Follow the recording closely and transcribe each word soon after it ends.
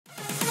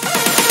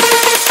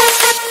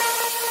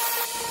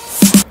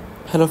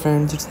Hello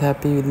friends, it's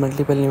Happy with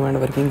multiple new and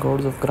working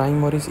codes of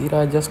Grimoires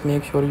Era. Just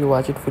make sure you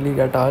watch it fully,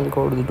 get all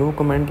codes. Do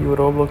comment your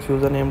Roblox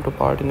username to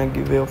part in a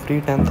giveaway of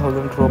free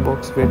 10,000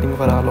 Robux waiting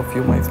for all of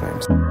you, my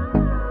friends.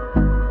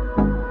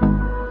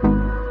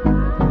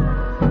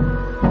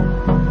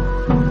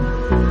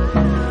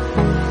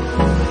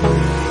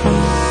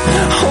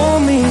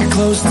 Hold me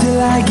close till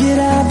I get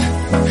up.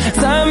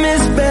 Time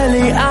is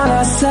barely on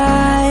our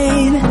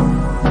side.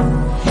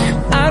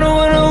 I don't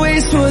wanna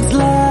waste what's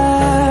left.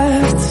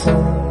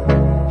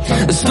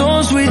 The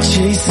storms we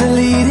chase are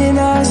leading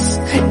us,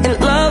 and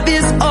love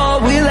is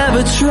all we'll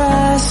ever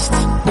trust.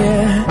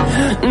 Yeah,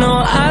 no,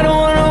 I don't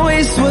wanna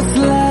waste what's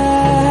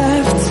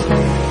left.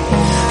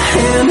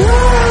 And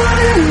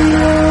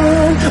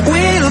on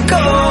we'll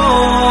go,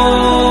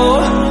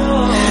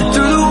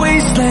 through the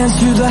wastelands,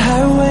 through the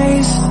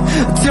highways,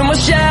 till my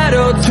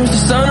shadow turns to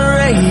sun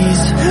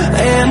rays.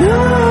 And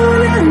on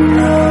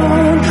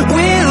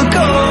we'll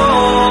go,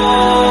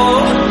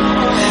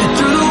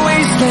 through the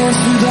wastelands,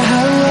 through the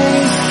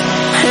highways,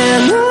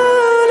 and on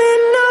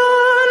we'll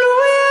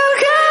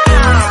go.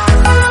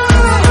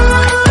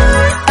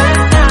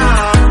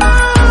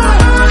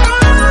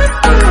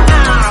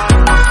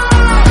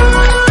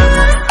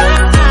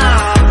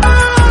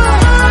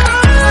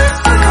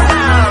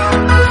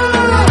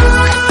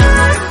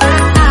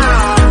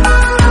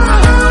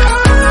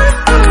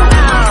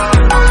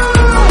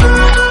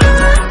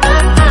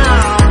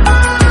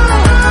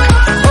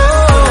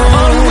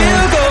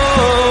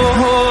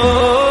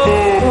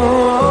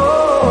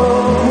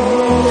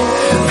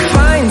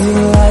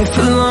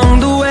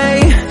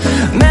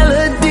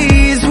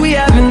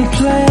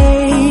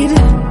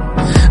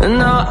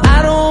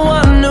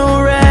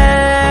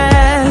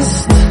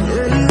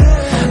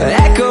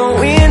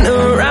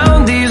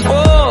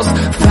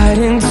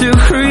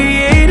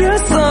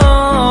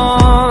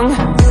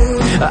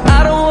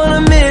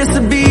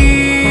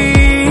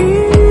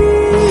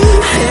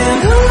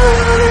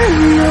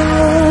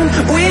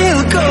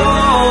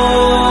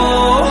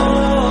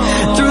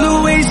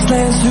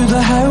 Through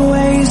the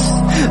highways,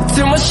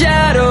 till my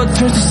shadow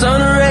turns to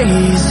sun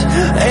rays.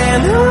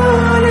 And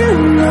on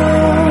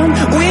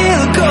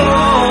we'll go,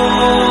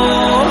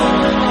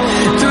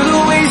 through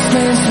the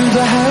wastelands, through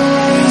the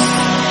highways,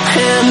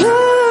 and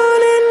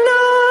on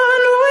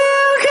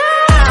we'll go.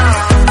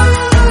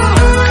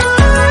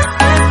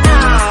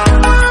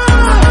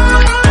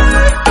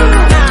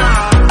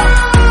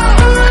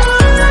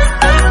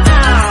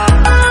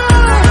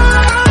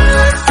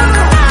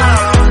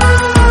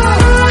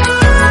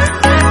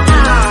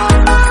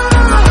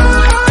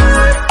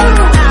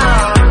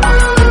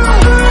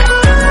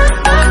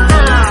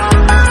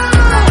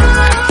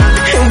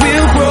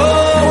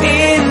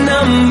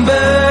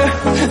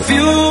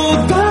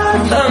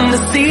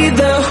 See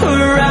the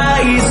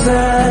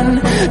horizon,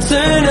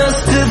 turn us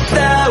to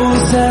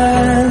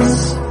thousands,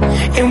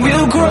 and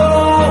we'll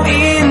grow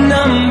in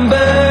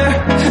number,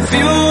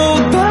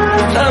 fueled by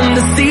them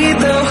to see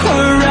the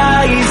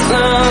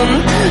horizon,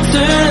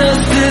 turn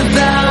us to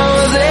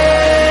thousands,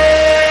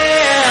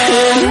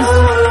 and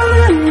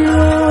on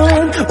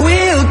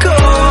we'll go,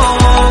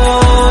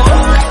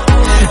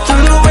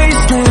 through the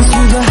wastelands,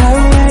 through the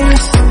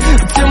highways,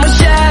 till my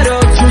shadow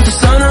turns to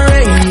sun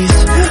rays.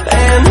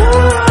 And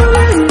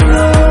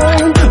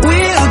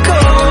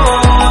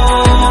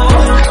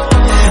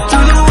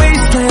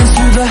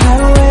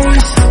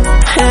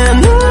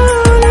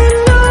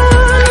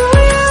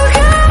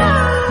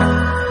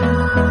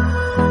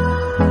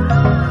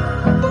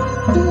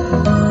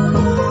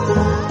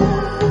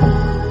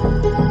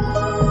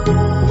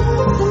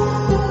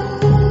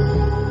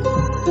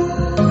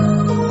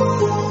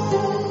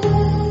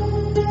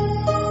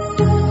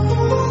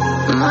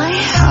my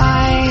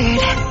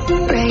heart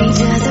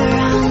rages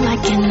around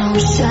like an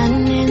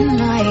ocean in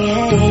my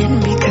head,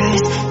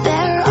 because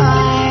there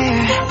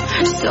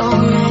are so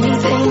many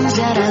things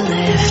that I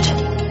left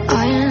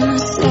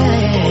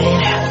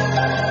unsaid.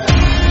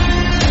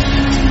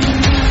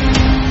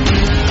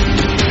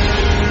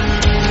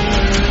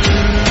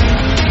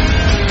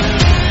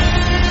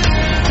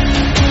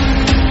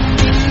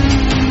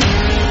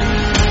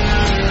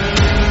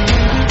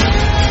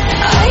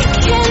 I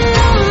can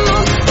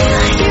almost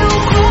feel you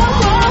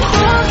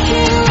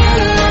walking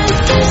in the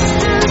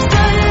distance,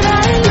 but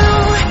I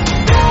know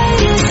that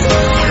it's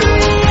not real.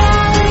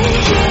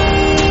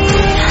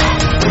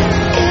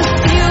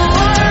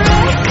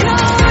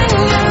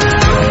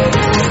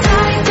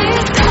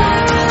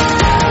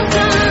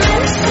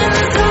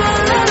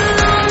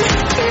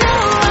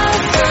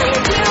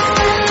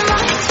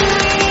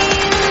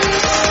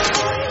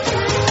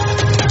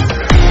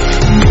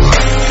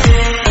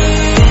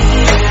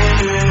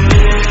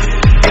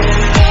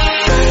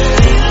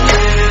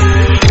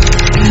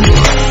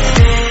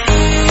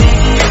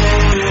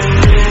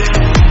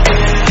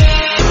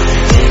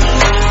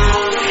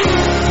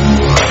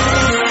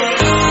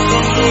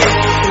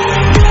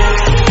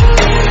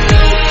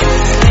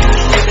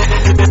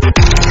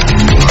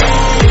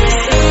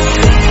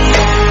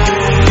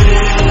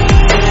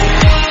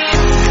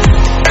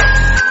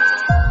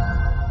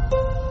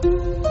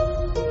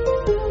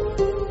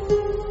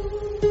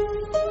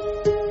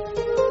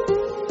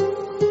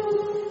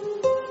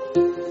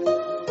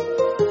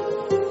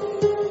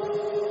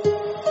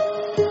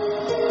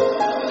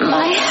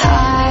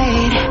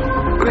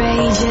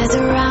 rages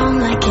around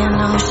like an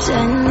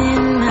ocean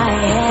in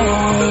my head.